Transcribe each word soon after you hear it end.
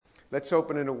Let's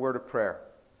open in a word of prayer.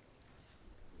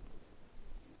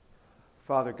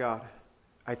 Father God,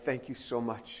 I thank you so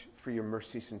much for your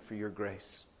mercies and for your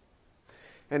grace.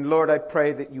 And Lord, I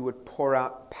pray that you would pour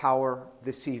out power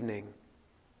this evening,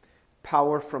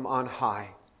 power from on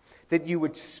high, that you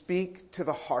would speak to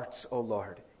the hearts, O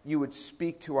Lord. You would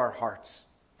speak to our hearts.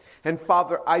 And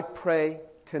Father, I pray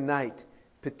tonight,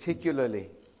 particularly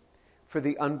for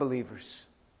the unbelievers.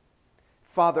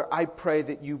 Father, I pray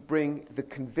that you bring the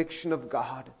conviction of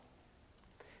God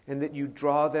and that you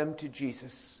draw them to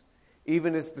Jesus,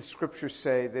 even as the scriptures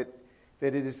say that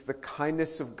it is the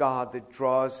kindness of God that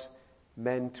draws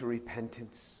men to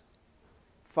repentance.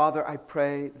 Father, I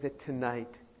pray that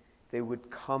tonight they would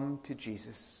come to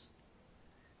Jesus.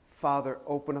 Father,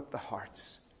 open up the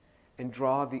hearts and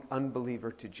draw the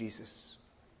unbeliever to Jesus.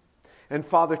 And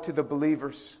Father, to the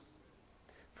believers,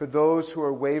 for those who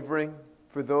are wavering,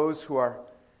 for those who are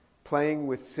playing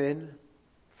with sin,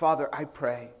 Father, I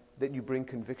pray that you bring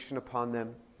conviction upon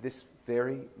them this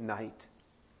very night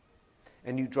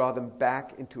and you draw them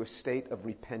back into a state of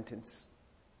repentance.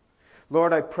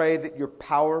 Lord, I pray that your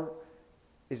power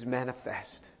is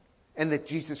manifest and that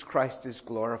Jesus Christ is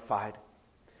glorified.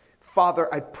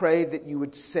 Father, I pray that you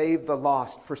would save the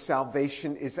lost, for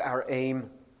salvation is our aim.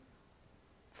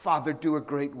 Father, do a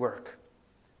great work.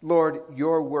 Lord,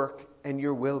 your work and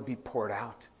your will be poured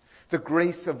out. The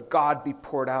grace of God be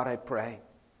poured out, I pray.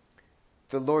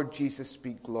 The Lord Jesus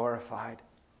be glorified.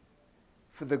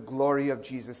 For the glory of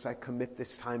Jesus, I commit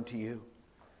this time to you.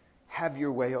 Have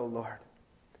your way, O Lord.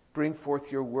 Bring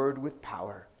forth your word with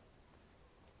power.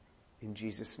 In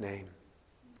Jesus' name,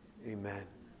 amen.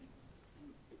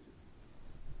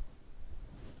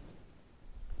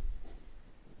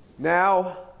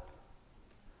 Now,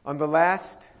 on the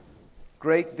last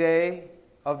great day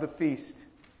of the feast,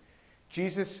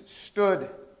 Jesus stood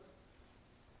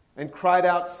and cried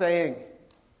out, saying,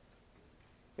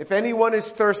 "If anyone is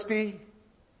thirsty,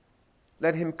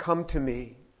 let him come to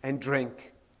me and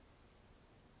drink."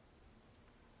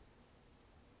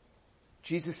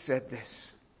 Jesus said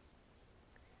this.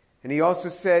 And he also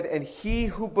said, "And he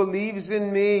who believes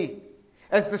in me,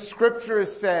 as the scripture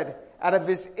has said, out of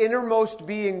his innermost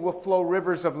being will flow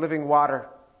rivers of living water."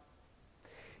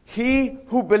 He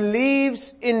who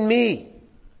believes in me,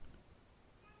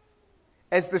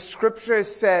 as the scripture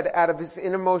has said, out of his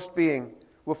innermost being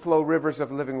will flow rivers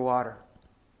of living water.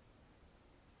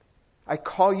 I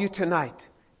call you tonight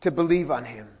to believe on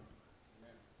him,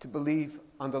 to believe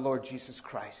on the Lord Jesus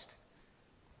Christ.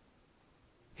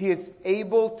 He is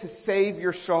able to save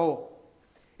your soul.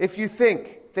 If you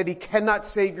think that he cannot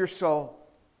save your soul,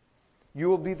 you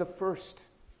will be the first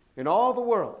in all the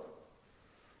world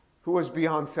who is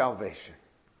beyond salvation.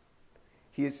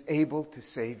 He is able to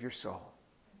save your soul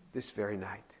this very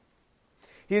night.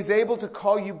 He is able to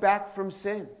call you back from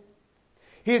sin.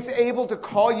 He is able to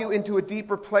call you into a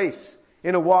deeper place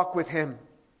in a walk with him.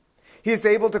 He is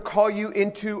able to call you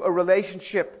into a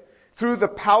relationship through the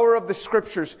power of the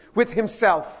scriptures with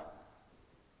himself.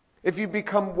 If you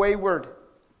become wayward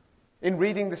in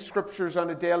reading the scriptures on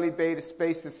a daily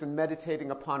basis and meditating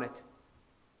upon it,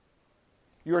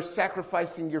 you are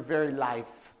sacrificing your very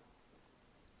life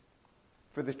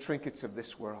for the trinkets of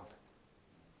this world.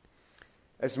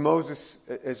 As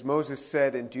Moses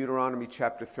said in Deuteronomy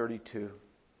chapter 32,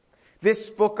 "This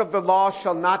book of the law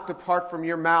shall not depart from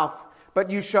your mouth, but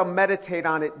you shall meditate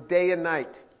on it day and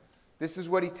night." This is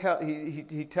what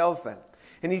he tells them.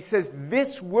 And he says,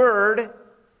 this word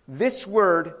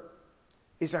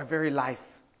is our very life.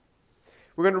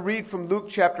 We're going to read from Luke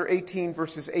chapter 18,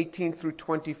 verses 18 through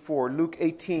 24. Luke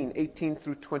 18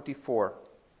 through 24.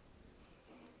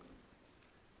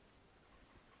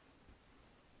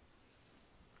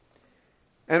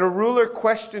 "And a ruler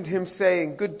questioned him,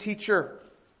 saying, 'Good teacher,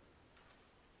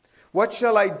 what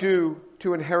shall I do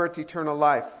to inherit eternal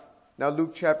life?'" Now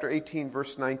Luke chapter 18,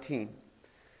 verse 19.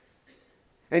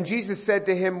 "And Jesus said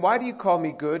to him, 'Why do you call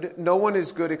me good? No one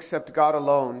is good except God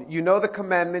alone. You know the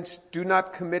commandments: do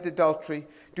not commit adultery,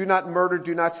 do not murder,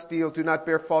 do not steal, do not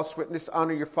bear false witness,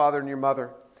 honor your father and your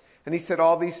mother.' And he said,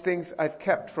 'All these things I've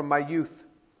kept from my youth.'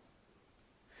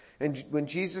 And when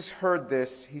Jesus heard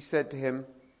this, he said to him,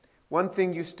 'One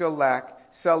thing you still lack.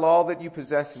 Sell all that you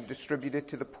possess and distribute it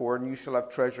to the poor, and you shall have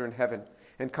treasure in heaven.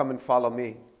 And come and follow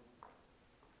me.'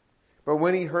 But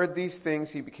when he heard these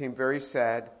things, he became very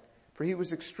sad, for he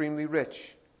was extremely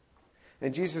rich.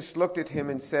 And Jesus looked at him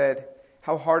and said,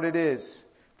 'How hard it is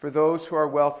for those who are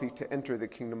wealthy to enter the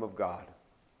kingdom of God.'"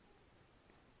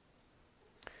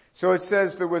 So it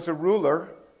says there was a ruler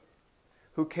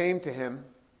who came to him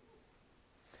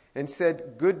and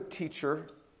said, "Good teacher,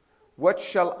 what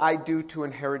shall I do to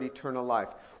inherit eternal life?"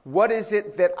 What is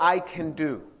it that I can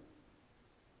do?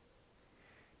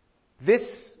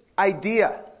 This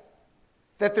idea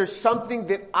that there's something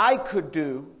that I could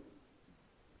do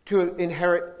to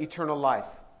inherit eternal life.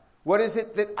 What is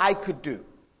it that I could do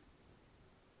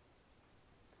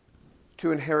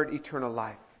to inherit eternal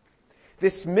life?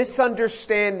 This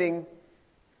misunderstanding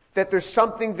that there's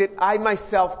something that I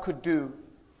myself could do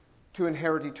to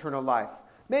inherit eternal life.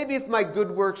 Maybe if my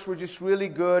good works were just really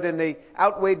good and they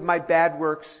outweighed my bad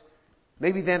works,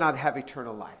 maybe then I'd have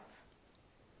eternal life.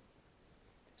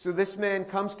 So this man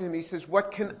comes to him, he says,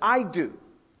 what can I do?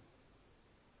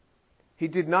 He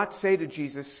did not say to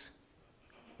Jesus,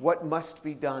 what must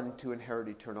be done to inherit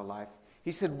eternal life?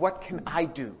 He said, what can I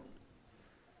do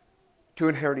to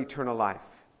inherit eternal life?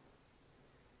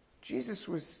 Jesus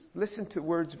listened to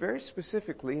words very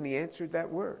specifically, and he answered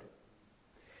that word.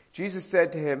 Jesus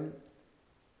said to him,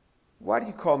 why do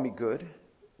you call me good?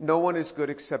 No one is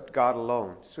good except God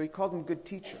alone. So he called him good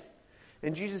teacher.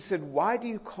 And Jesus said, why do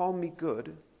you call me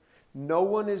good? No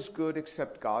one is good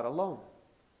except God alone.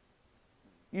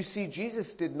 You see,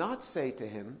 Jesus did not say to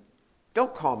him,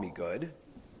 don't call me good.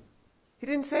 He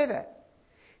didn't say that.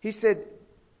 He said,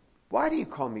 why do you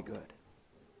call me good?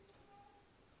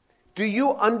 Do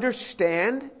you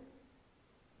understand?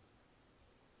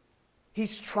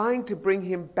 He's trying to bring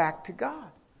him back to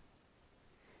God.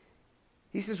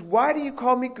 He says, why do you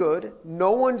call me good?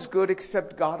 No one's good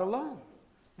except God alone.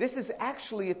 This is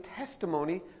actually a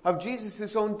testimony of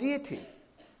Jesus' own deity.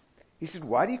 He said,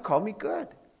 why do you call me good?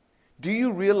 Do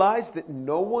you realize that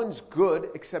no one's good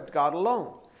except God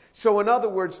alone? So in other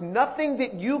words, nothing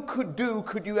that you could do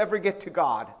could you ever get to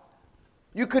God.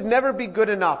 You could never be good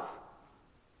enough.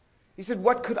 He said,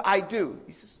 what could I do?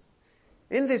 He says,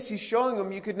 in this he's showing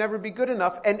him you could never be good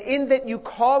enough. And in that you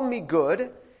call me good,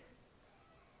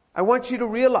 I want you to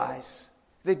realize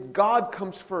that God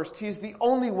comes first. He is the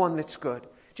only one that's good.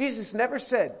 Jesus never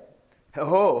said,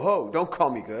 ho, don't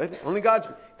call me good. Only God's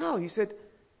good. No, he said,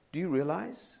 do you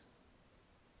realize?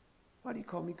 Why do you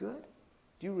call me good?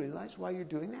 Do you realize why you're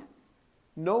doing that?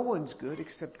 No one's good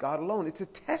except God alone. It's a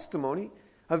testimony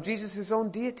of Jesus' own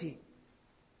deity.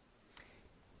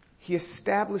 He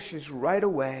establishes right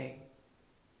away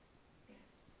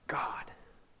God.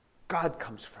 God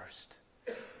comes first.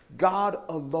 God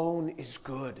alone is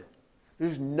good.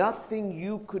 There's nothing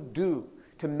you could do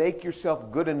to make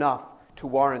yourself good enough to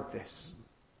warrant this.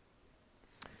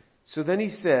 So then he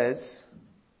says,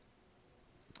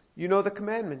 you know the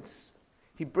commandments.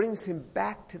 He brings him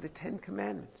back to the 10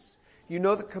 commandments. You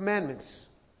know the commandments.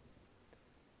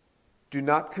 Do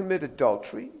not commit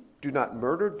adultery. Do not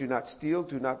murder. Do not steal.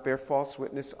 Do not bear false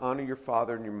witness. Honor your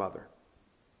father and your mother.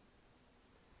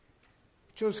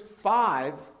 He chose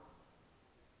 5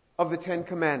 of the 10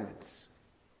 commandments.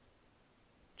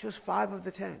 He chose 5 of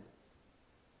the 10.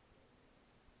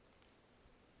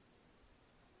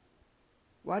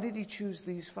 Why did he choose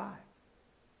these 5?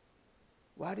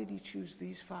 Why did he choose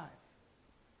these 5?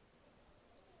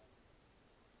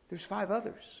 There's 5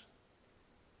 others.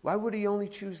 Why would he only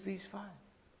choose these 5?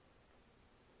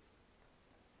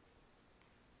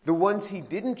 The ones he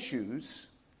didn't choose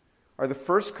are the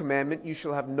first commandment, you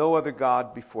shall have no other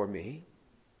God before me.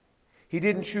 He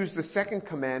didn't choose the second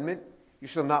commandment, you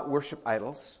shall not worship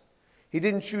idols. He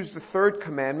didn't choose the third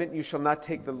commandment, you shall not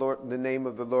take the name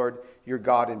of the Lord your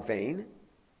God in vain.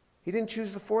 He didn't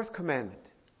choose the fourth commandment.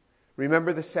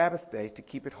 Remember the Sabbath day to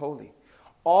keep it holy.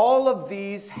 All of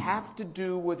these have to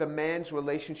do with a man's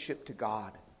relationship to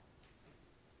God.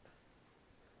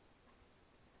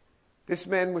 This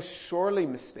man was sorely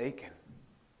mistaken.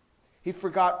 He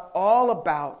forgot all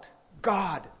about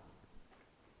God.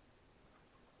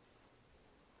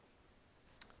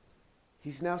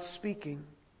 He's now speaking,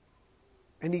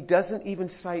 and he doesn't even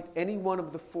cite any one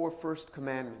of the 4 first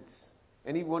commandments,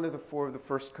 any one of the 4 of the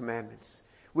first commandments,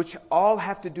 which all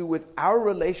have to do with our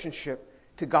relationship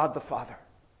to God the Father.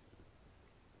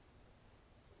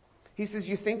 He says,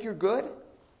 you think you're good?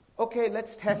 Okay,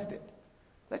 let's test it.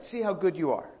 Let's see how good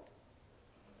you are.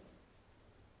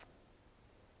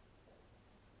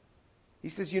 He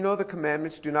says, you know the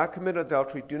commandments, do not commit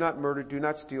adultery, do not murder, do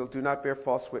not steal, do not bear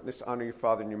false witness, honor your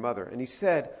father and your mother. And he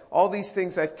said, all these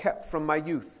things I've kept from my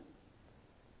youth.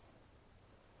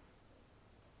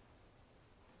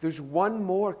 There's one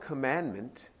more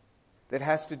commandment that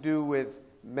has to do with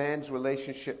man's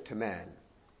relationship to man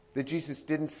that Jesus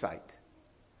didn't cite.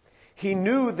 He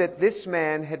knew that this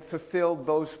man had fulfilled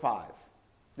those 5.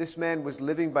 This man was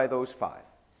living by those 5.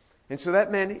 And so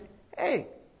that man, hey,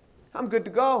 I'm good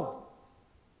to go.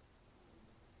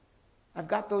 I've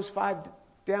got those 5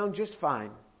 down just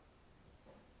fine.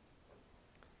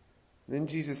 Then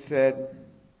Jesus said,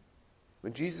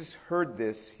 When Jesus heard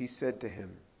this, he said to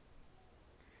him,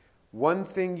 "One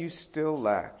thing you still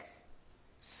lack.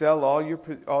 Sell all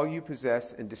you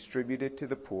possess and distribute it to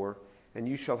the poor, and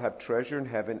you shall have treasure in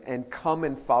heaven, and come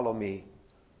and follow me."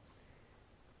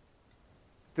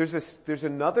 There's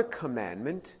another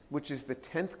commandment, which is the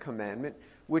 10th commandment,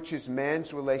 which is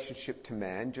man's relationship to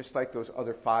man, just like those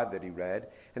other 5 that he read.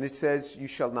 And it says, you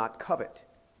shall not covet.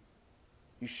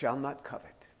 You shall not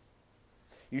covet.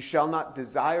 You shall not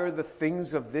desire the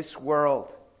things of this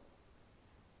world.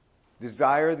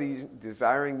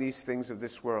 Desiring these things of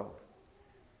this world.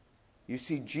 You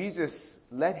see, Jesus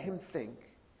let him think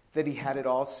that he had it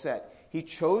all set. He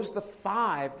chose the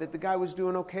 5 that the guy was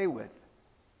doing okay with.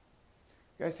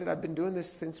 The guy said, "I've been doing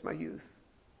this since my youth."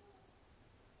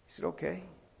 He said, "Okay."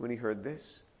 When he heard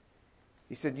this,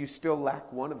 he said, "You still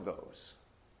lack one of those.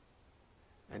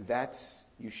 And that's,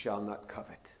 you shall not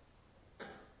covet."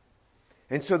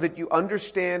 And so that you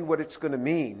understand what it's going to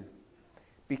mean,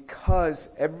 because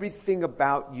everything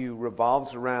about you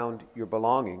revolves around your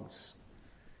belongings,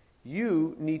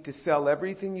 you need to sell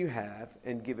everything you have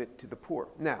and give it to the poor.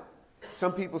 Now,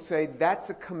 some people say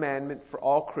that's a commandment for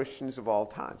all Christians of all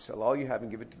time. Sell all you have and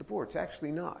give it to the poor. It's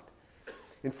actually not.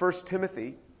 In 1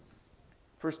 Timothy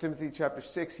chapter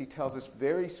 6, he tells us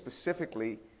very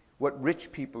specifically what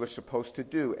rich people are supposed to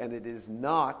do. And it is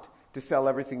not to sell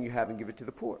everything you have and give it to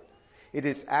the poor. It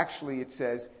is actually, it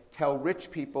says, tell rich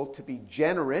people to be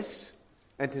generous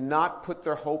and to not put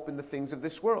their hope in the things of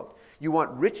this world. You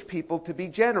want rich people to be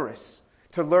generous,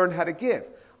 to learn how to give.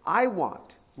 I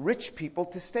want rich people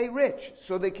to stay rich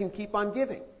so they can keep on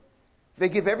giving. If they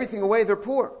give everything away, they're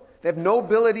poor. They have no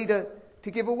ability to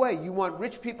give away. You want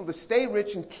rich people to stay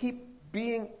rich and keep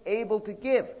being able to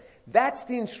give. That's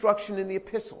the instruction in the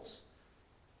epistles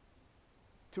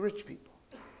to rich people.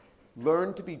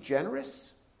 Learn to be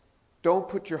generous. Don't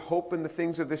put your hope in the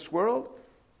things of this world.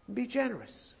 Be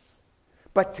generous.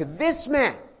 But to this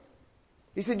man,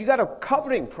 he said, you got a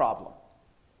coveting problem.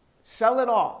 Sell it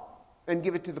all and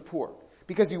give it to the poor.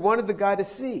 Because he wanted the guy to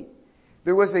see.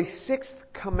 There was a 6th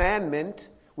commandment,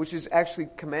 which is actually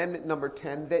commandment number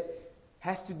 10, that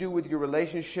has to do with your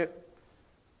relationship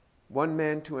one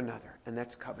man to another, and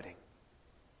that's coveting.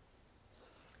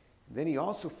 And then he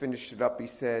also finished it up. He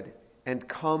said, "And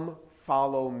come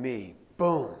follow me."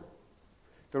 Boom.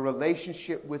 The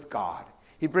relationship with God.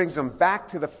 He brings them back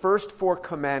to the first 4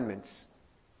 commandments.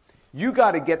 You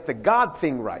got to get the God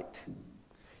thing right.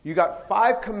 You got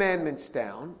 5 commandments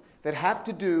down that have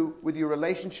to do with your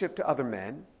relationship to other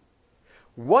men.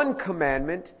 1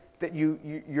 commandment that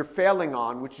you're failing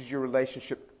on, which is your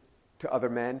relationship to other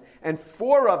men. And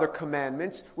 4 other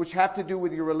commandments which have to do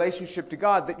with your relationship to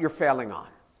God that you're failing on.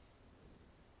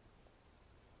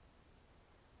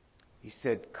 He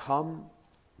said, "Come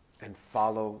and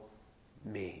follow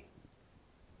me.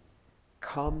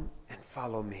 Come and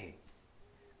follow me.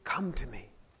 Come to me.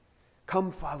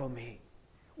 Come follow me."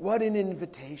 What an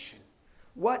invitation.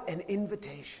 What an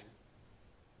invitation.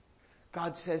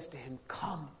 God says to him,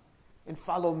 "Come and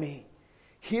follow me."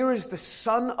 Here is the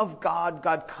Son of God,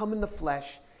 God come in the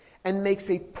flesh, and makes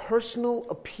a personal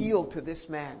appeal to this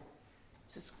man.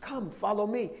 He says, "Come, follow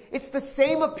me." It's the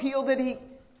same appeal that he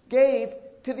gave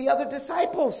to the other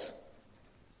disciples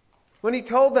when he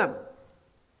told them,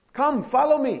 "Come,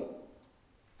 follow me."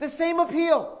 The same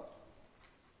appeal.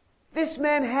 This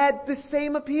man had the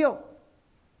same appeal.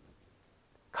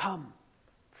 Come,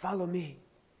 follow me.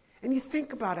 And you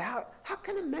think about it, how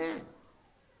can a man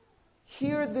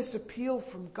hear this appeal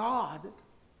from God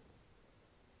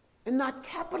and not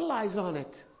capitalize on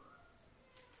it?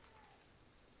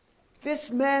 This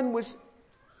man was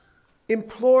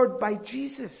implored by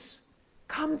Jesus,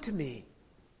 "Come to me.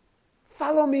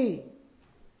 Follow me.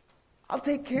 I'll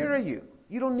take care of you.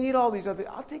 You don't need all these other,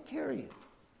 I'll take care of you.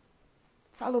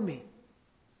 Follow me."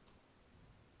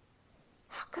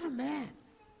 How could a man,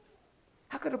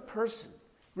 how could a person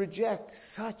reject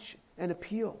such an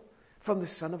appeal from the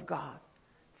Son of God?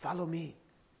 Follow me.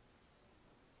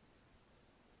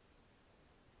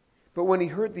 But when he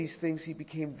heard these things, he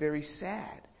became very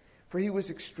sad, for he was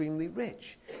extremely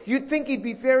rich. You'd think he'd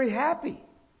be very happy.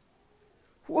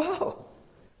 Whoa,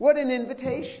 what an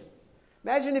invitation.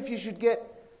 Imagine if you should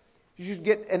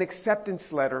get an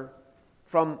acceptance letter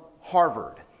from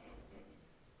Harvard.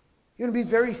 You're going to be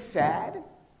very sad?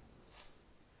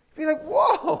 You'd be like,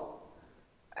 "Whoa,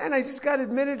 and I just got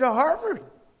admitted to Harvard.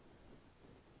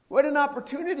 What an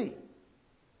opportunity."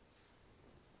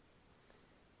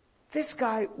 This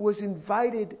guy was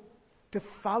invited to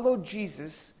follow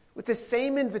Jesus with the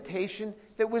same invitation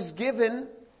that was given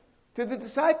to the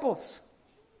disciples.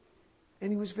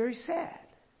 And he was very sad.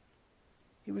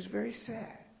 He was very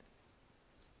sad.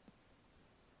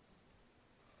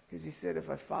 Because he said, if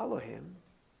I follow him,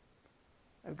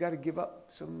 I've got to give up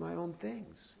some of my own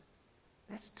things.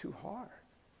 That's too hard.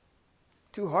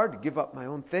 Too hard to give up my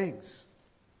own things.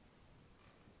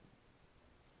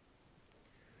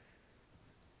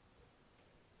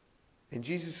 And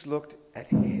Jesus looked at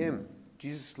him.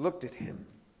 Jesus looked at him.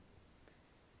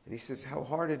 And he says, how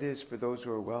hard it is for those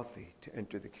who are wealthy to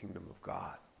enter the kingdom of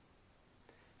God.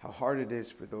 How hard it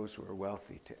is for those who are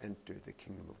wealthy to enter the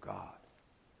kingdom of God.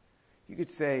 You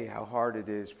could say how hard it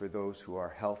is for those who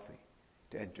are healthy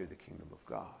to enter the kingdom of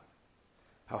God.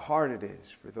 How hard it is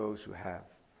for those who have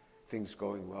things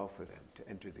going well for them to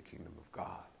enter the kingdom of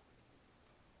God.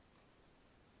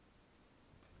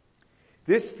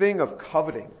 This thing of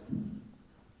coveting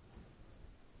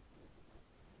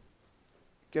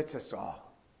gets us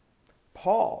all.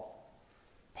 Paul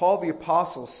the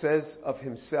apostle says of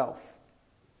himself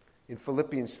in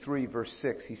Philippians 3 verse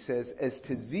 6, he says, as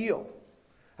to zeal,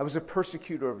 I was a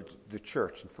persecutor of the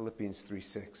church in Philippians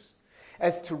 3:6.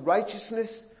 As to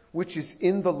righteousness which is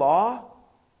in the law,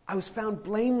 I was found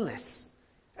blameless.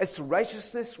 As to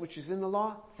righteousness which is in the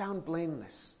law, found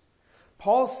blameless.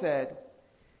 Paul said,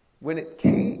 when it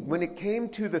came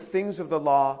to the things of the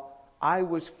law, I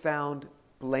was found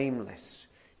blameless.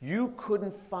 You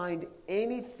couldn't find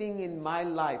anything in my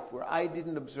life where I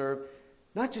didn't observe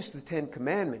not just the 10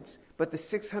 commandments, but the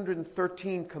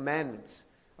 613 commandments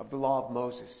of the law of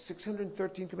Moses.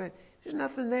 613 commandments. There's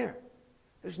nothing there.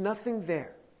 There's nothing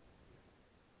there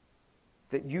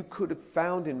that you could have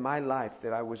found in my life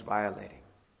that I was violating.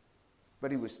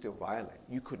 But he was still violating.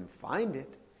 You couldn't find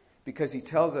it because he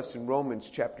tells us in Romans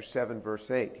chapter 7 verse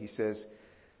 8, he says,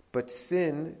 but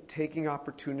sin, taking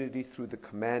opportunity through the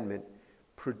commandment,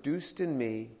 produced in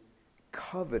me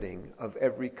coveting of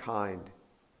every kind.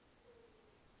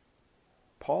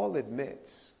 Paul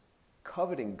admits,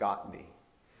 coveting got me.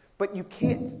 But you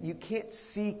can't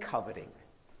see coveting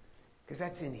because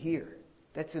that's in here.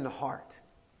 That's in the heart.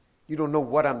 You don't know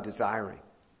what I'm desiring.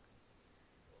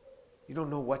 You don't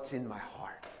know what's in my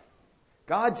heart.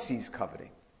 God sees coveting,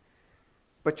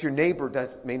 but your neighbor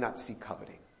may not see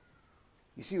coveting.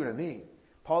 You see what I mean?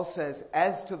 Paul says,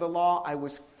 as to the law, I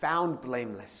was found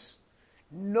blameless.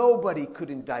 Nobody could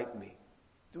indict me.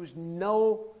 There was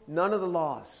none of the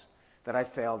laws that I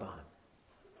failed on.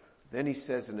 Then he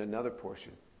says in another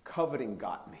portion, coveting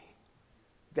got me.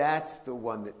 That's the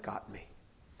one that got me.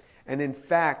 And in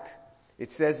fact,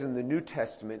 it says in the New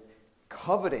Testament,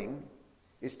 coveting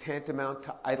is tantamount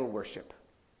to idol worship.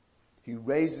 He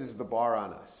raises the bar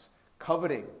on us.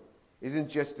 Coveting isn't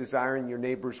just desiring your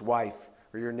neighbor's wife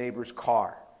or your neighbor's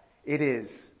car. It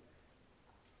is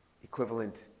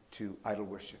equivalent to idol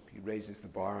worship. He raises the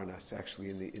bar on us actually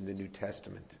in the New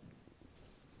Testament.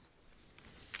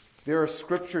 There are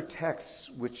scripture texts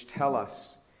which tell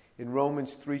us in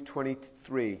Romans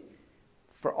 3:23,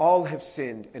 for all have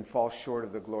sinned and fall short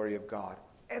of the glory of God.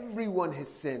 Everyone has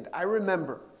sinned. I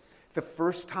remember the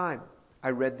first time I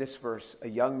read this verse, a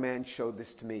young man showed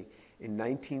this to me in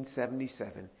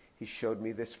 1977. He showed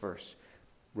me this verse.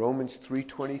 Romans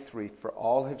 3:23, for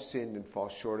all have sinned and fall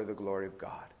short of the glory of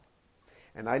God.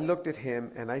 And I looked at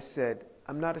him and I said,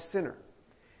 I'm not a sinner.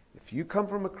 If you come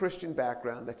from a Christian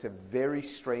background, that's a very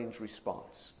strange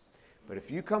response. But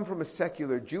if you come from a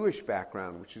secular Jewish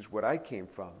background, which is what I came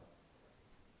from,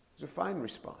 it's a fine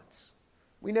response.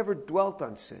 We never dwelt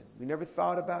on sin. We never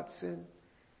thought about sin.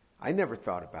 I never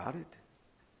thought about it.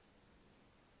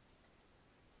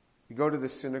 You go to the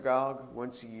synagogue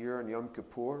once a year on Yom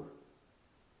Kippur.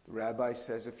 The rabbi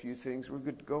says a few things. We're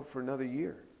good to go for another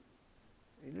year.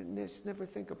 You just never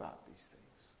think about these things.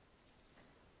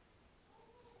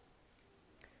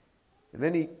 And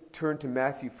then he turned to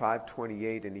Matthew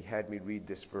 5:28 and he had me read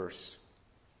this verse.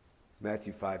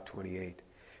 Matthew 5:28.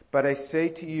 But I say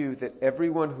to you that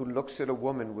everyone who looks at a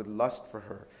woman with lust for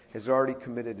her has already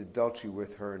committed adultery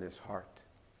with her in his heart.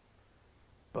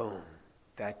 Boom.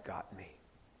 That got me.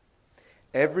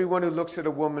 Everyone who looks at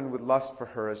a woman with lust for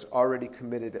her has already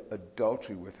committed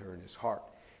adultery with her in his heart.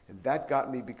 And that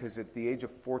got me because at the age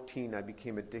of 14, I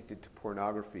became addicted to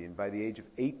pornography. And by the age of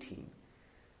 18,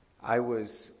 I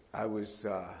was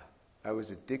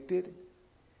addicted,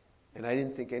 and I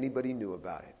didn't think anybody knew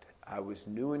about it. I was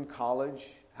new in college.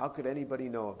 How could anybody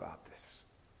know about this?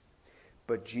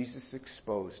 But Jesus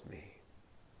exposed me.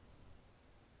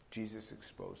 Jesus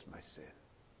exposed my sin.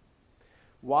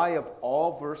 Why of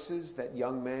all verses that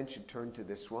young man should turn to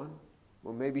this one?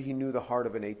 Well, maybe he knew the heart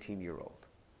of an 18-year-old.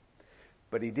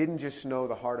 But he didn't just know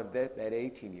the heart of that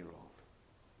 18-year-old.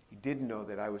 He did know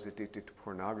that I was addicted to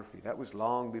pornography. That was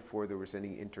long before there was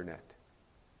any internet.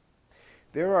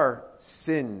 There are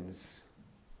sins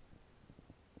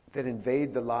that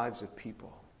invade the lives of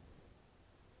people.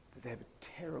 that they have a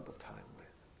terrible time with.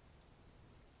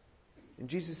 And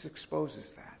Jesus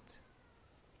exposes that.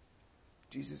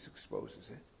 Jesus exposes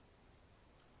it.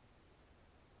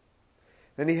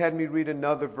 Then he had me read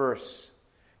another verse.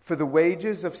 For the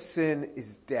wages of sin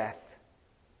is death,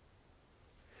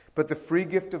 but the free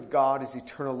gift of God is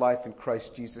eternal life in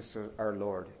Christ Jesus our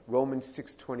Lord. Romans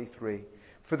 6:23.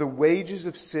 For the wages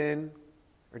of sin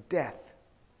are death.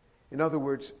 In other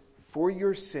words, for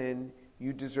your sin,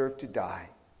 you deserve to die.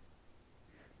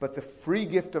 But the free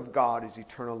gift of God is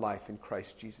eternal life in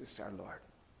Christ Jesus our Lord.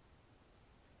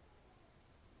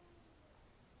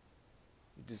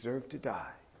 You deserve to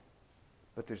die,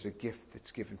 but there's a gift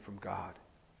that's given from God.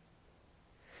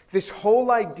 This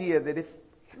whole idea that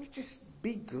let me just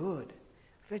be good.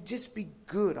 If I just be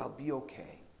good, I'll be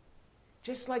okay.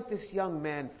 Just like this young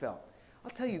man felt.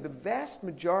 I'll tell you, the vast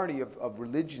majority of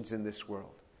religions in this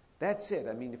world, that's it.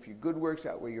 I mean, if your good works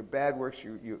outweigh your bad works,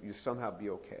 you somehow be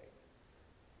okay.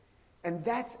 And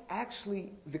that's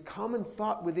actually the common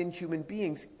thought within human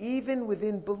beings, even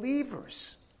within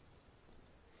believers.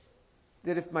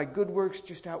 That if my good works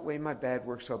just outweigh my bad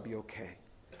works, I'll be okay.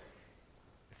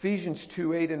 Ephesians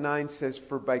 2:8-9 says,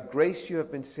 For by grace you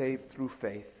have been saved through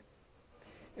faith,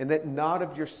 and that not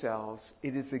of yourselves,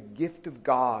 it is a gift of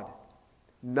God,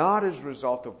 not as a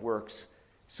result of works,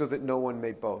 so that no one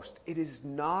may boast. It is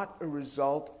not a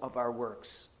result of our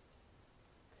works.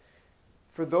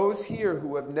 For those here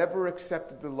who have never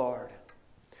accepted the Lord,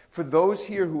 for those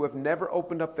here who have never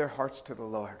opened up their hearts to the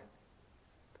Lord,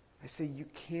 I say you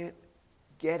can't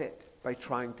get it by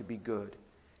trying to be good.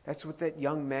 That's what that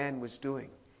young man was doing.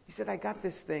 He said, I got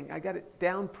this thing. I got it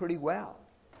down pretty well.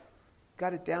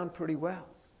 Got it down pretty well.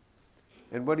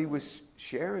 And what he was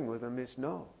sharing with them is,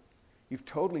 no, you've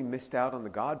totally missed out on the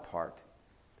God part.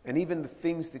 And even the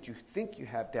things that you think you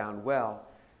have down well,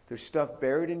 there's stuff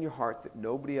buried in your heart that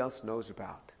nobody else knows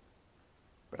about,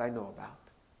 but I know about.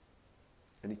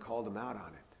 And he called him out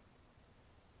on it.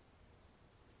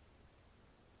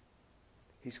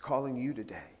 He's calling you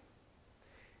today.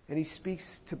 And he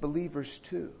speaks to believers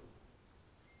too.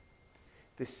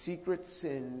 The secret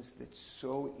sins that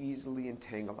so easily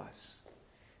entangle us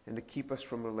and to keep us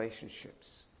from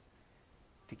relationships,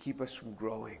 to keep us from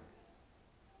growing.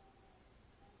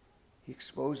 He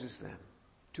exposes them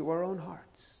to our own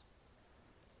hearts.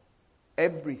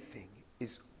 Everything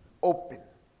is open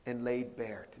and laid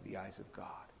bare to the eyes of God.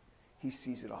 He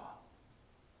sees it all.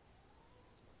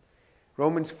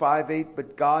 Romans 5:8,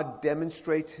 but God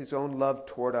demonstrates his own love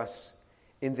toward us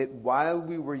in that while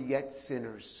we were yet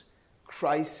sinners,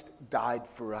 Christ died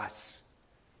for us.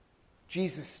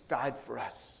 Jesus died for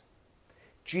us.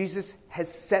 Jesus has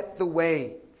set the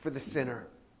way for the sinner.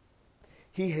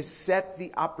 He has set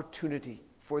the opportunity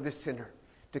for the sinner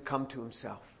to come to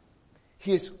himself.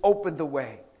 He has opened the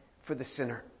way for the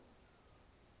sinner.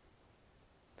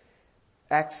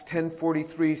 Acts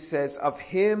 10:43 says, of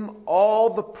him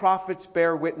all the prophets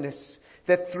bear witness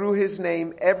that through his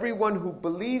name everyone who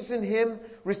believes in him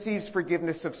receives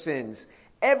forgiveness of sins.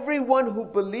 Everyone who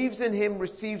believes in him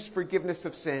receives forgiveness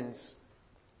of sins.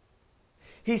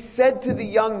 He said to the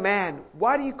young man,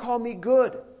 why do you call me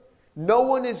good? No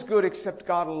one is good except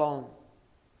God alone.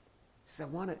 He said, I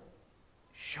want to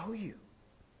show you.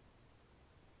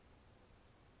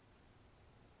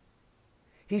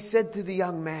 He said to the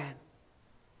young man,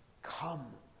 come,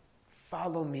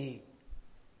 follow me.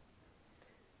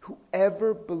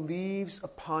 Whoever believes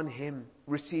upon him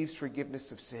receives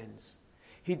forgiveness of sins.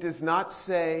 He does not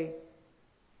say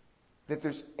that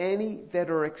there's any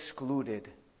that are excluded.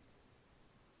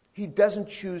 He doesn't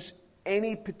choose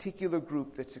any particular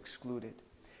group that's excluded.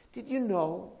 Did you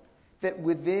know that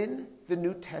within the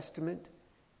New Testament,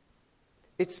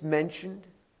 it's mentioned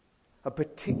a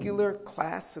particular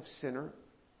class of sinner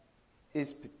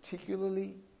is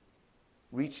particularly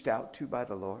reached out to by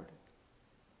the Lord?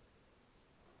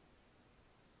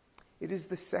 It is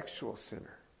the sexual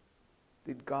sinner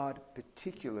that God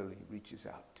particularly reaches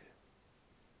out to.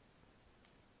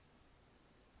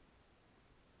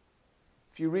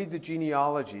 If you read the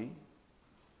genealogy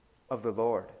of the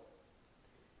Lord,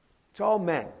 it's all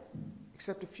men,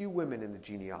 except a few women in the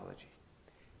genealogy.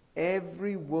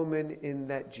 Every woman in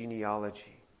that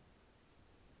genealogy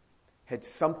had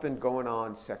something going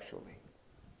on sexually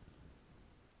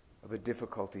of a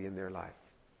difficulty in their life.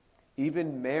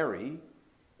 Even Mary,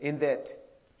 in that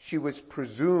she was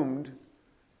presumed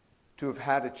to have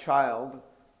had a child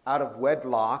out of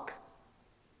wedlock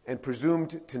and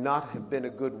presumed to not have been a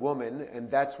good woman,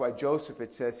 and that's why Joseph,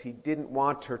 it says, he didn't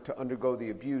want her to undergo the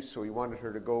abuse, so he wanted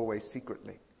her to go away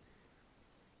secretly.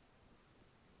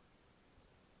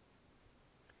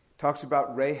 Talks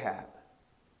about Rahab,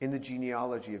 in the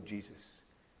genealogy of Jesus,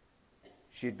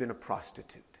 she had been a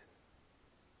prostitute.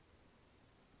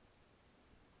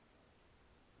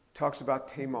 Talks about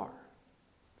Tamar,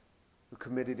 who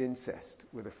committed incest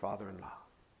with her father-in-law.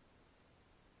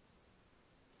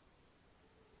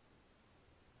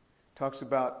 Talks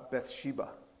about Bathsheba,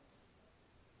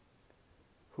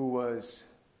 who was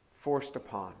forced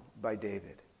upon by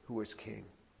David, who was king.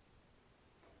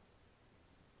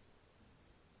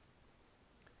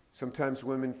 Sometimes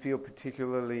women feel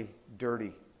particularly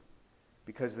dirty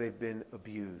because they've been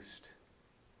abused.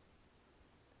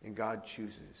 And God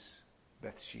chooses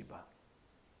Bathsheba.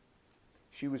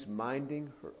 She was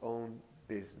minding her own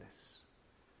business.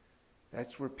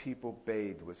 That's where people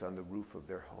bathed, was on the roof of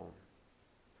their home.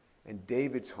 And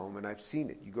David's home, and I've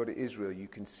seen it. You go to Israel, you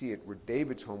can see it. Where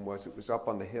David's home was, it was up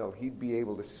on the hill. He'd be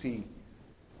able to see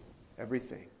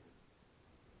everything.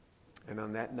 And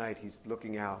on that night, he's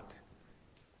looking out.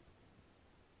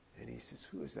 And he says,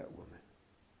 "Who is that woman?"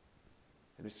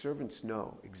 And his servants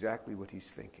know exactly what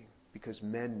he's thinking, because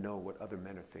men know what other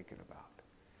men are thinking about.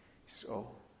 He says,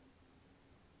 "Oh,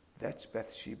 that's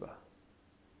Bathsheba.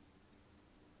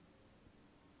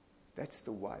 That's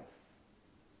the wife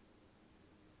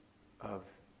of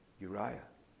Uriah,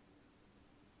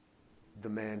 the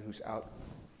man who's out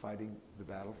fighting the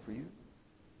battle for you.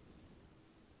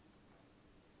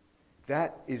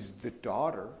 That is the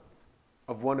daughter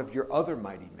of one of your other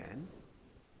mighty men.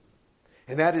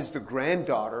 And that is the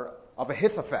granddaughter of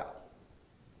Ahithophel."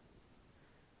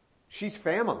 She's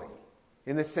family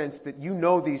in the sense that you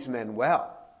know these men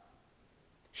well.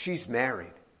 She's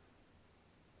married.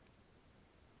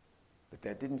 But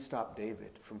that didn't stop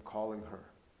David from calling her.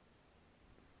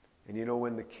 And you know,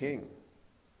 when the king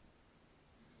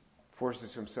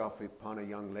forces himself upon a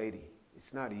young lady,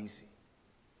 it's not easy.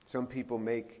 Some people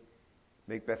make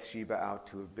Bathsheba out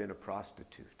to have been a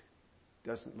prostitute.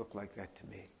 Doesn't look like that to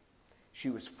me. She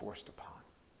was forced upon.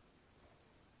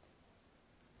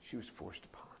 She was forced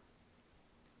upon.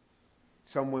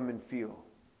 Some women feel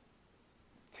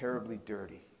terribly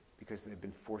dirty because they've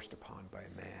been forced upon by a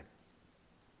man.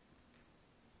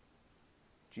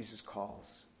 Jesus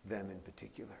calls them in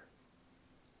particular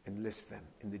and lists them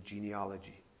in the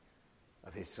genealogy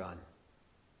of his son.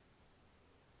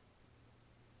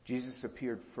 Jesus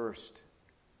appeared first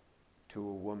to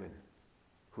a woman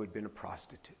who had been a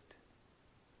prostitute.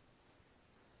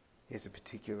 He has a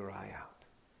particular eye out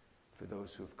for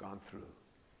those who have gone through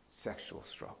sexual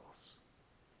struggles.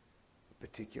 A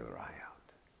particular eye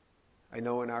out. I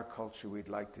know in our culture we'd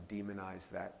like to demonize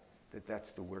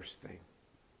that's the worst thing.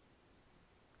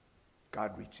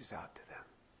 God reaches out to them.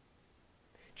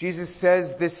 Jesus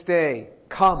says this day,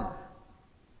 "Come.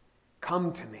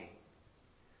 Come to me.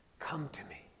 Come to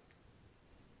me."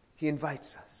 He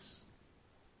invites us.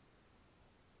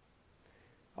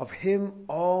 Of him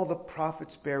all the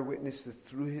prophets bear witness that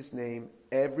through his name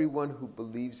everyone who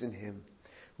believes in him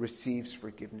receives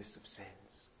forgiveness of sins.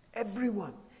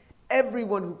 Everyone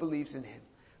who believes in him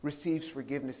receives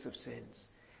forgiveness of sins.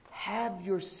 Have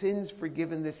your sins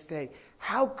forgiven this day.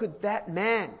 How could that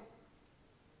man,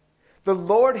 the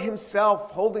Lord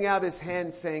himself holding out his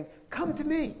hand saying, "Come to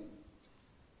me.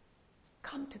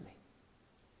 Come to me."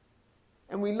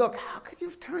 And we look, how could you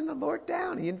have turned the Lord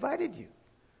down? He invited you.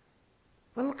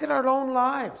 Well, look at our own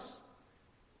lives.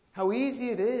 How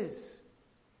easy it is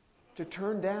to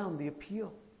turn down the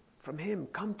appeal from him.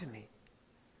 Come to me.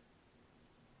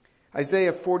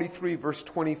 Isaiah 43 verse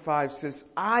 25 says,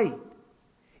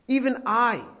 even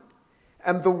I,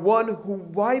 am the one who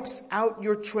wipes out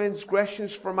your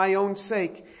transgressions for my own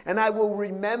sake, and I will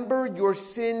remember your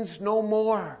sins no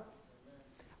more.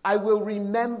 I will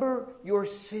remember your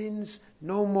sins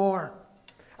no more.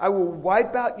 I will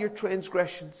wipe out your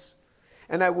transgressions,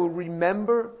 and I will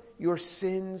remember your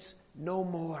sins no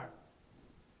more.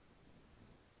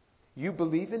 You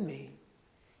believe in me,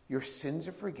 your sins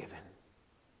are forgiven.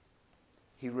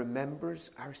 He remembers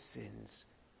our sins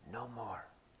no more.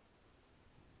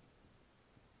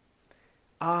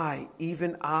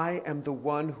 Even I am the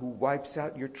one who wipes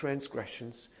out your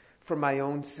transgressions for my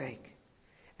own sake,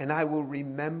 and I will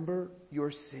remember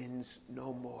your sins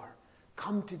no more.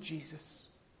 Come to Jesus.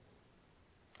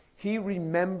 He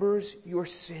remembers your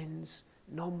sins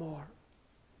no more.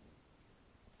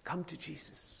 Come to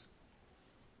Jesus.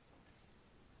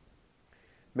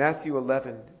 Matthew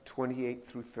 11:28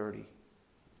 through 30.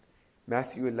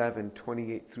 Matthew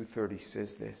 11:28 through 30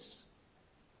 says this.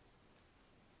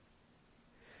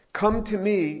 Come to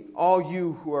me, all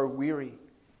you who are weary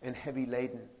and heavy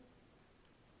laden,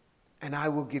 and I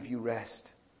will give you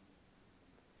rest.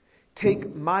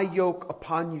 Take my yoke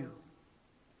upon you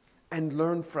and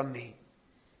learn from me,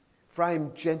 For I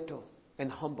am gentle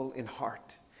and humble in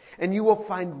heart, and you will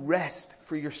find rest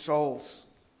for your souls.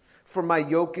 For my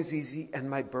yoke is easy and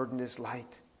my burden is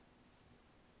light.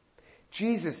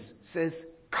 Jesus says,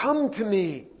 come to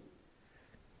me.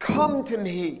 Come to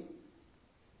me.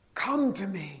 Come to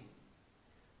me.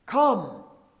 Come.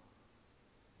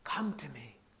 Come to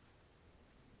me.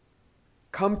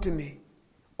 Come to me,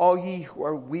 all ye who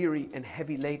are weary and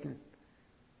heavy laden,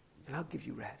 and I'll give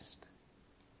you rest.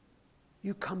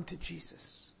 You come to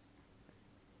Jesus.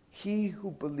 He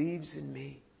who believes in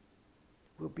me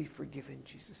will be forgiven,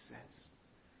 Jesus says.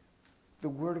 The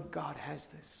Word of God has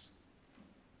this.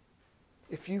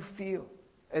 If you feel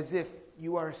as if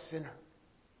you are a sinner,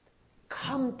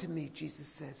 come to me, Jesus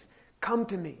says. Come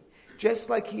to me. Just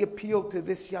like he appealed to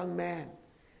this young man.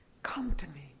 Come to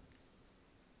me.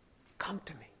 Come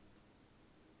to me.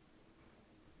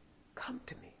 Come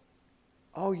to me.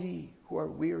 All ye who are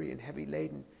weary and heavy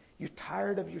laden. You're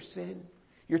tired of your sin.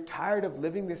 You're tired of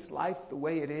living this life the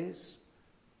way it is.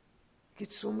 I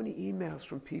get so many emails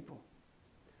from people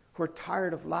who are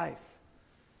tired of life.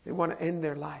 They want to end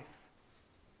their life.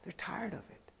 They're tired of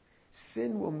it.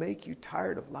 Sin will make you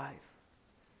tired of life.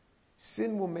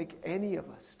 Sin will make any of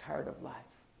us tired of life.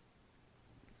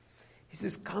 He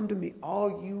says, come to me,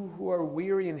 all you who are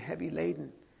weary and heavy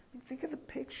laden. I mean, think of the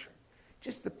picture.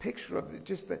 Just the picture of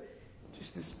just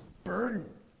this burden.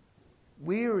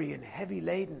 Weary and heavy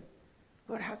laden.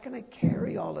 Lord, how can I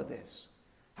carry all of this?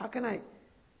 How can I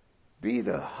be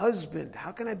the husband?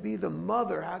 How can I be the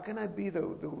mother? How can I be the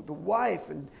wife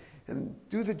and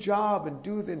do the job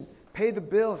and pay the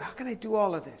bills? How can I do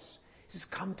all of this? He says,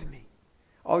 come to me,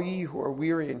 all ye who are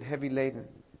weary and heavy laden,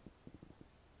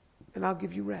 and I'll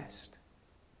give you rest.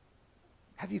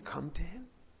 Have you come to him?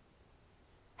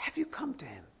 Have you come to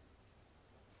him?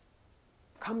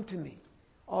 Come to me,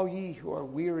 all ye who are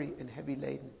weary and heavy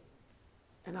laden,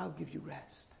 and I'll give you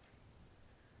rest.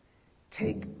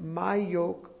 Take my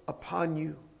yoke upon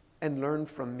you and learn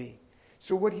from me.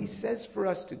 So what he says for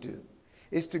us to do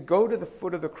is to go to the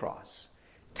foot of the cross,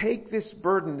 take this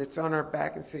burden that's on our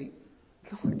back and say,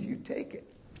 Lord, you take it.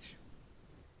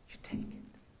 You take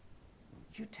it.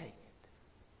 You take it.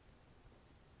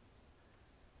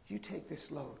 You take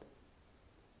this load.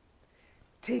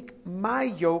 Take my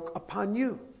yoke upon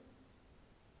you.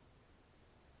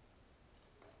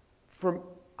 For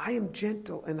I am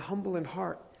gentle and humble in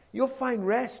heart. You'll find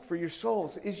rest for your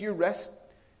souls. Is your rest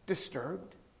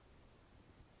disturbed?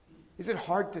 Is it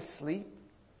hard to sleep?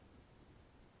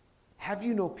 Have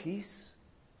you no peace?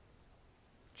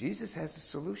 Jesus has a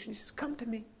solution. He says, come to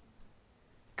me.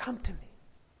 Come to me.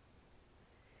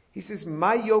 He says,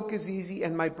 my yoke is easy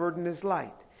and my burden is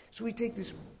light. So we take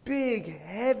this big,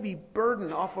 heavy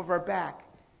burden off of our back.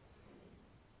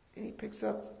 And he picks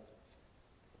up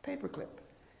a paperclip.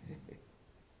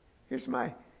 Here's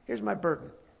my burden.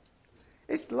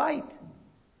 It's light.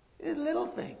 It's a little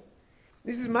thing.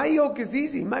 He says, my yoke is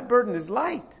easy. My burden is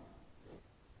light.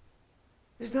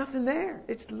 There's nothing there.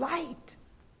 It's light.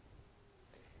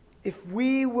 If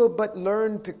we will but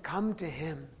learn to come to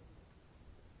him,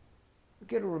 we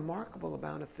get a remarkable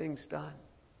amount of things done.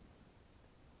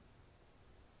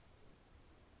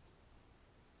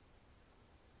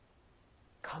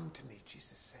 Come to me,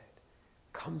 Jesus said.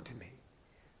 Come to me.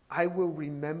 I will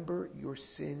remember your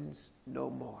sins no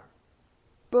more.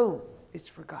 Boom, it's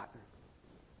forgotten.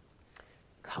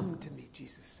 Come to me,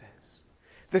 Jesus says.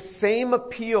 The same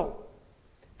appeal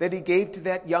that he gave to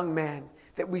that young man,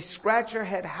 that we scratch our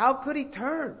head, how could he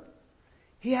turn?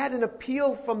 He had an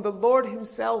appeal from the Lord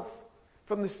himself,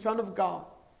 from the Son of God.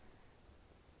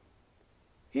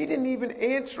 He didn't even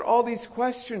answer all these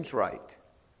questions right.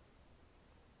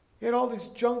 He had all this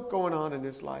junk going on in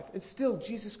his life. And still,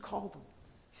 Jesus called him.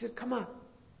 He said, come on,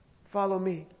 follow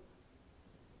me.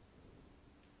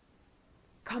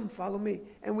 Come, follow me.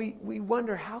 And we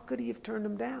wonder, how could he have turned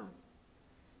him down?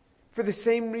 For the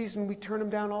same reason we turn him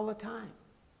down all the time.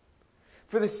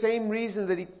 For the same reason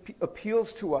that he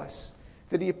appeals to us.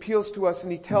 That he appeals to us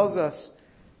and he tells us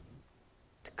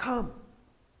to come.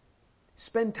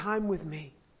 Spend time with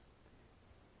me.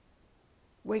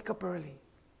 Wake up early.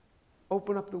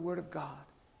 Open up the Word of God.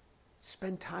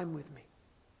 Spend time with me.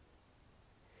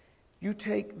 You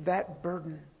take that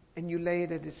burden and you lay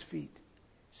it at his feet.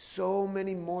 So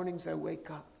many mornings I wake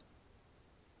up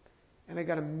and I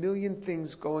got a million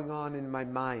things going on in my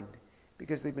mind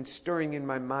because they've been stirring in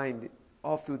my mind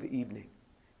all through the evening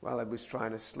while I was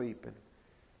trying to sleep, and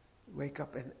wake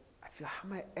up and I feel, how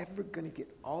am I ever going to get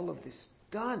all of this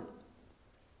done?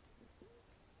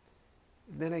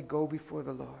 And then I go before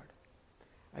the Lord.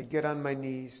 I get on my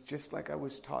knees just like I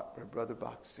was taught by Brother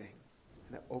Bach sing,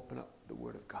 and I open up the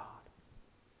Word of God.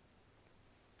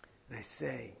 And I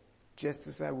say, just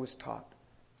as I was taught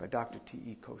by Dr.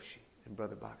 T.E. Koshi and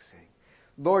Brother Bach saying,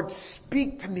 Lord,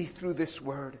 speak to me through this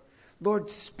word.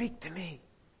 Lord, speak to me.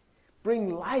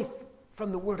 Bring life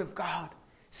from the word of God.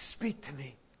 Speak to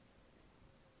me.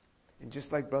 And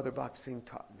just like Brother Bach Singh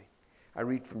taught me, I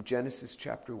read from Genesis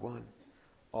chapter 1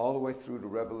 all the way through to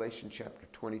Revelation chapter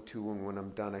 22, and when I'm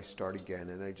done I start again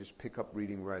and I just pick up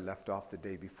reading where I left off the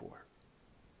day before.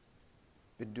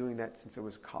 Been doing that since I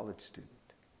was a college student.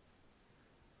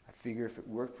 I figure if it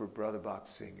worked for Brother Bach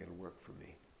Singh, it'll work for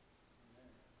me.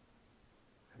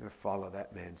 I'm going to follow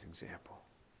that man's example.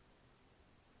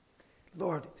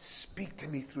 Lord, speak to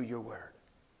me through your word.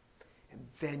 And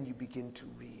then you begin to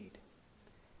read.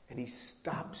 And he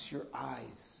stops your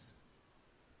eyes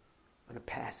on a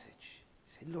passage.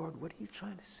 You say, Lord, what are you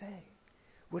trying to say?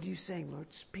 What are you saying, Lord?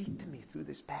 Speak to me through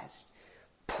this passage.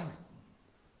 Boom.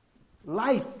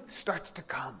 Life starts to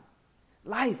come.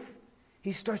 Life.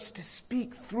 He starts to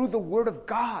speak through the word of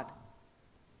God.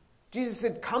 Jesus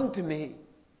said, come to me.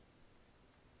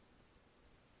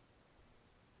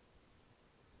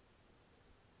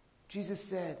 Jesus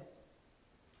said,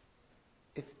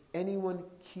 if anyone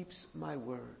keeps my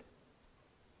word,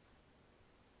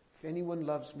 if anyone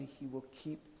loves me, he will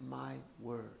keep my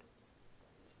word.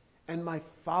 And my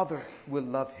Father will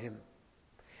love him.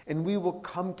 And we will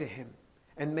come to him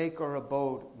and make our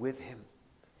abode with him.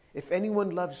 If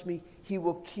anyone loves me, he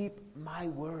will keep my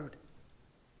word.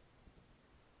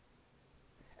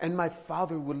 And my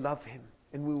Father will love him,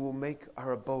 and we will make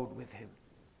our abode with him.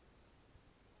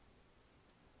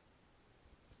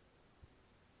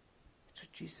 That's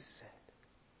what Jesus said.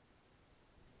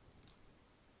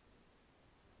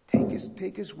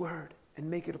 Take his word and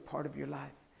make it a part of your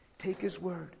life. Take his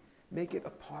word, make it a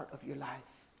part of your life.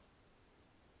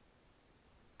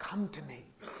 Come to me.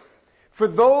 For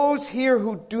those here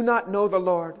who do not know the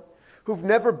Lord, who've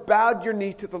never bowed your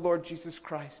knee to the Lord Jesus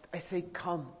Christ, I say,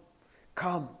 come,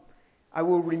 come. I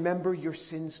will remember your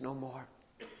sins no more.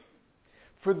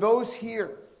 For those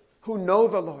here who know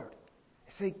the Lord,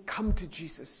 I say, come to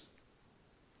Jesus.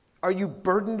 Are you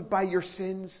burdened by your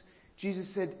sins? Jesus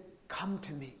said, come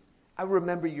to me. I will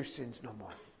remember your sins no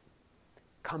more.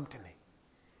 Come to me.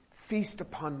 Feast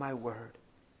upon my word.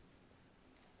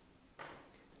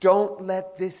 Don't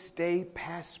let this day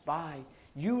pass by.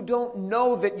 You don't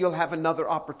know that you'll have another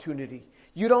opportunity.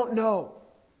 You don't know.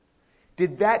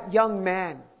 Did that young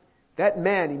man,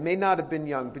 he may not have been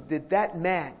young, but did that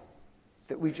man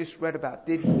that we just read about,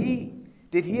 did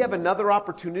he have another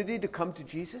opportunity to come to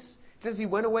Jesus? It says he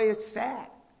went away, it's sad.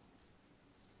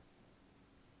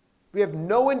 We have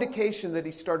no indication that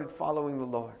he started following the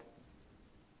Lord.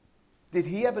 Did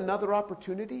he have another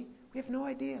opportunity? We have no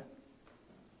idea.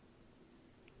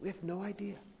 We have no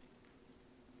idea.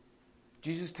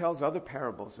 Jesus tells other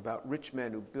parables about rich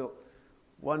men who built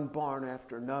one barn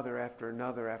after another, after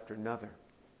another, after another.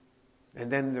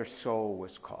 And then their soul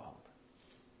was called.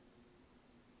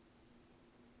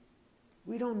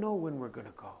 We don't know when we're going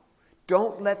to go.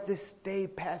 Don't let this day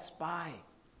pass by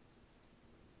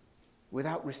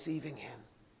without receiving him.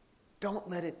 Don't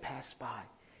let it pass by.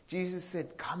 Jesus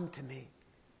said, come to me.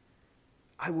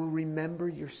 I will remember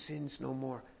your sins no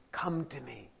more. Come to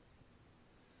me.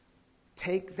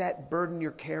 Take that burden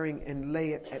you're carrying and lay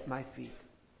it at my feet.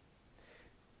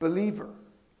 Believer,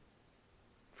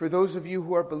 for those of you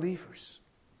who are believers,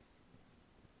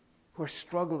 who are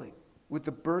struggling with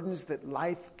the burdens that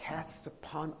life casts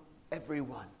upon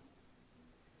everyone,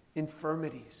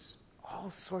 infirmities,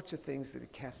 all sorts of things that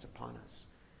it casts upon us.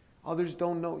 Others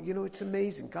don't know. You know, it's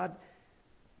amazing. God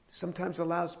sometimes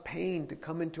allows pain to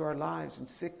come into our lives and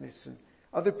sickness, and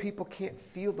other people can't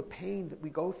feel the pain that we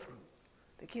go through.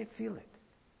 They can't feel it.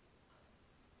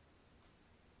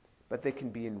 But they can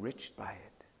be enriched by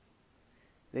it.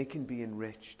 They can be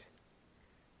enriched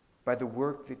by the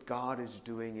work that God is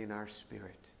doing in our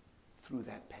spirit through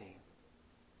that pain.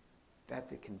 That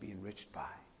they can be enriched by.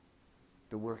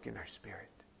 The work in our spirit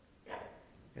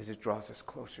as it draws us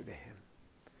closer to him.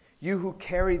 You who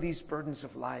carry these burdens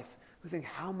of life, who think,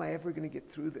 how am I ever going to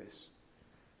get through this?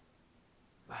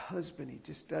 My husband, he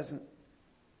just doesn't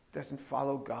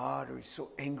follow God, or he's so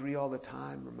angry all the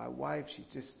time, or my wife,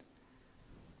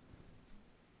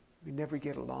 we never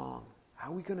get along.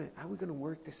 How are we going to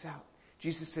work this out?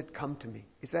 Jesus said, come to me.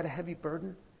 Is that a heavy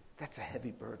burden? That's a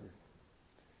heavy burden.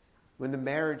 When the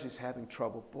marriage is having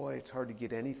trouble, boy, it's hard to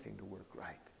get anything to work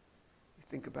right. You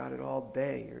think about it all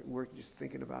day. You're at work just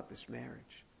thinking about this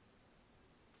marriage.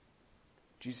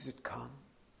 Jesus said, come.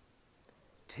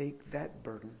 Take that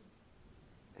burden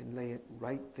and lay it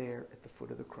right there at the foot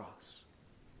of the cross.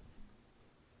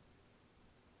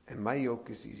 And my yoke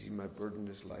is easy, my burden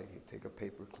is light. You take a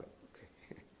paper clip.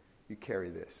 Okay. You carry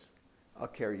this. I'll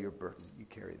carry your burden. You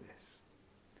carry this.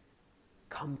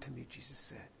 Come to me, Jesus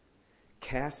said.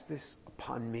 Cast this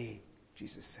upon me,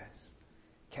 Jesus says.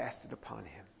 Cast it upon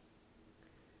him.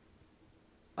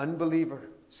 Unbeliever,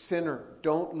 sinner,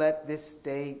 don't let this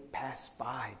day pass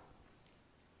by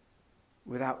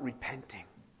without repenting.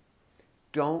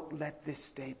 Don't let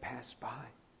this day pass by.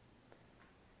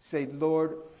 Say,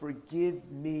 Lord, forgive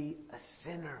me a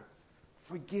sinner.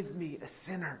 Forgive me a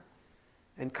sinner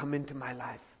and come into my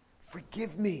life.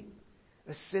 Forgive me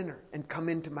a sinner and come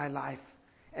into my life.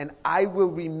 And I will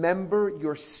remember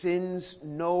your sins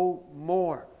no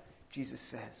more, Jesus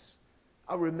says.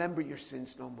 I'll remember your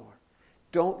sins no more.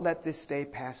 Don't let this day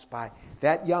pass by.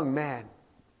 That young man,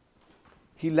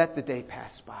 he let the day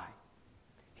pass by.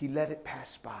 He let it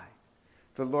pass by.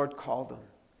 The Lord called him,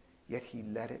 yet he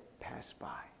let it pass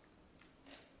by.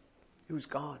 It was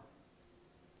gone.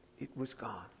 It was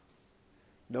gone.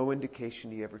 No indication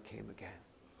he ever came again.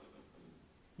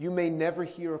 You may never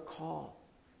hear a call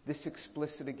this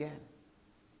explicit again.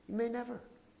 You may never.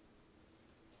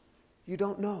 You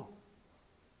don't know.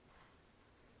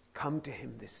 Come to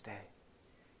him this day.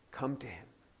 Come to him.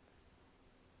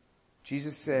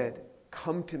 Jesus said,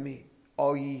 come to me,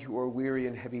 all ye who are weary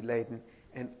and heavy laden,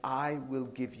 and I will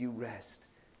give you rest.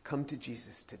 Come to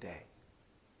Jesus today.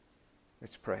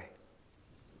 Let's pray.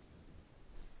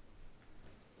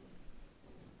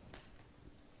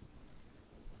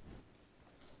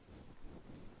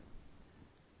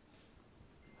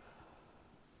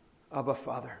 Abba,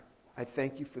 Father, I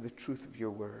thank you for the truth of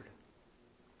your word.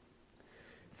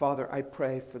 Father, I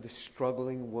pray for the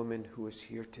struggling woman who is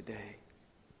here today,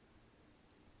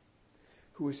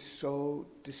 who is so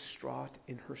distraught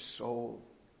in her soul.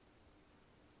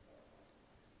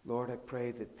 Lord, I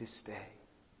pray that this day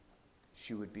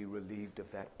she would be relieved of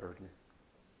that burden,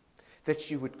 that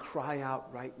she would cry out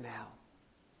right now,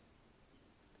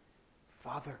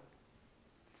 Father,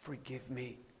 forgive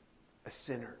me, a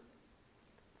sinner.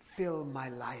 Fill my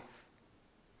life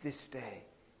this day.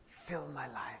 Fill my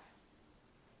life.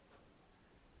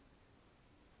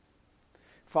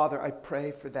 Father, I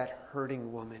pray for that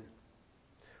hurting woman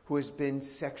who has been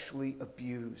sexually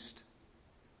abused,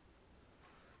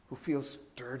 who feels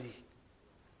dirty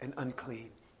and unclean.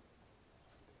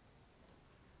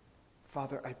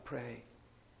 Father, I pray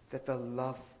that the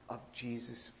love of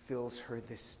Jesus fills her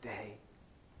this day,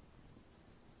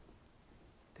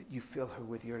 that you fill her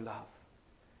with your love,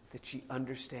 that she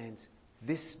understands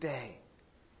this day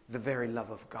the very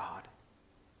love of God.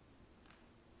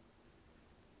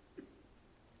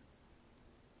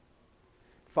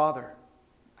 Father,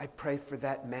 I pray for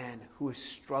that man who is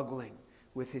struggling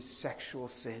with his sexual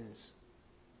sins,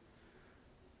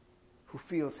 who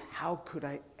feels, how could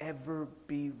I ever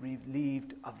be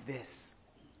relieved of this?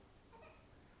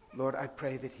 Lord, I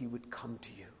pray that he would come to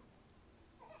you,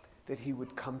 that he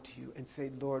would come to you and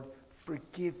say, Lord,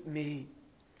 forgive me.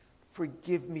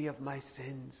 Forgive me of my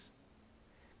sins.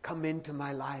 Come into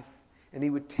my life. And he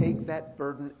would take that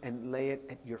burden and lay it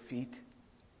at your feet.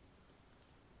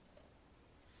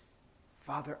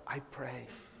 Father, I pray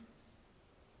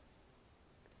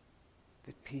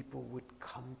that people would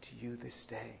come to you this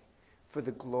day for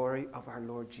the glory of our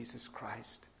Lord Jesus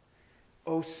Christ.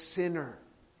 O sinner,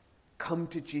 come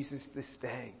to Jesus this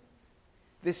day.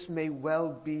 This may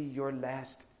well be your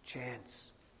last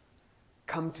chance.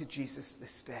 Come to Jesus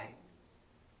this day.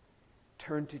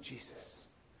 Turn to Jesus.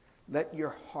 Let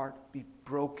your heart be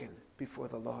broken before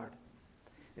the Lord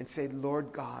and say,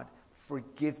 Lord God,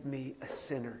 forgive me, a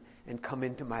sinner, and come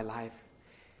into my life.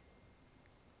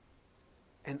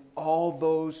 And all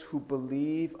those who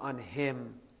believe on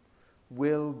him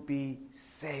will be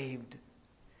saved,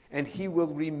 and he will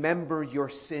remember your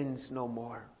sins no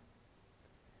more.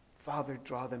 Father,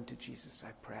 draw them to Jesus,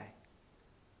 I pray,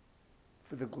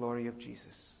 for the glory of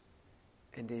Jesus,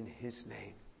 and in his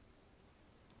name.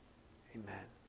 Amen.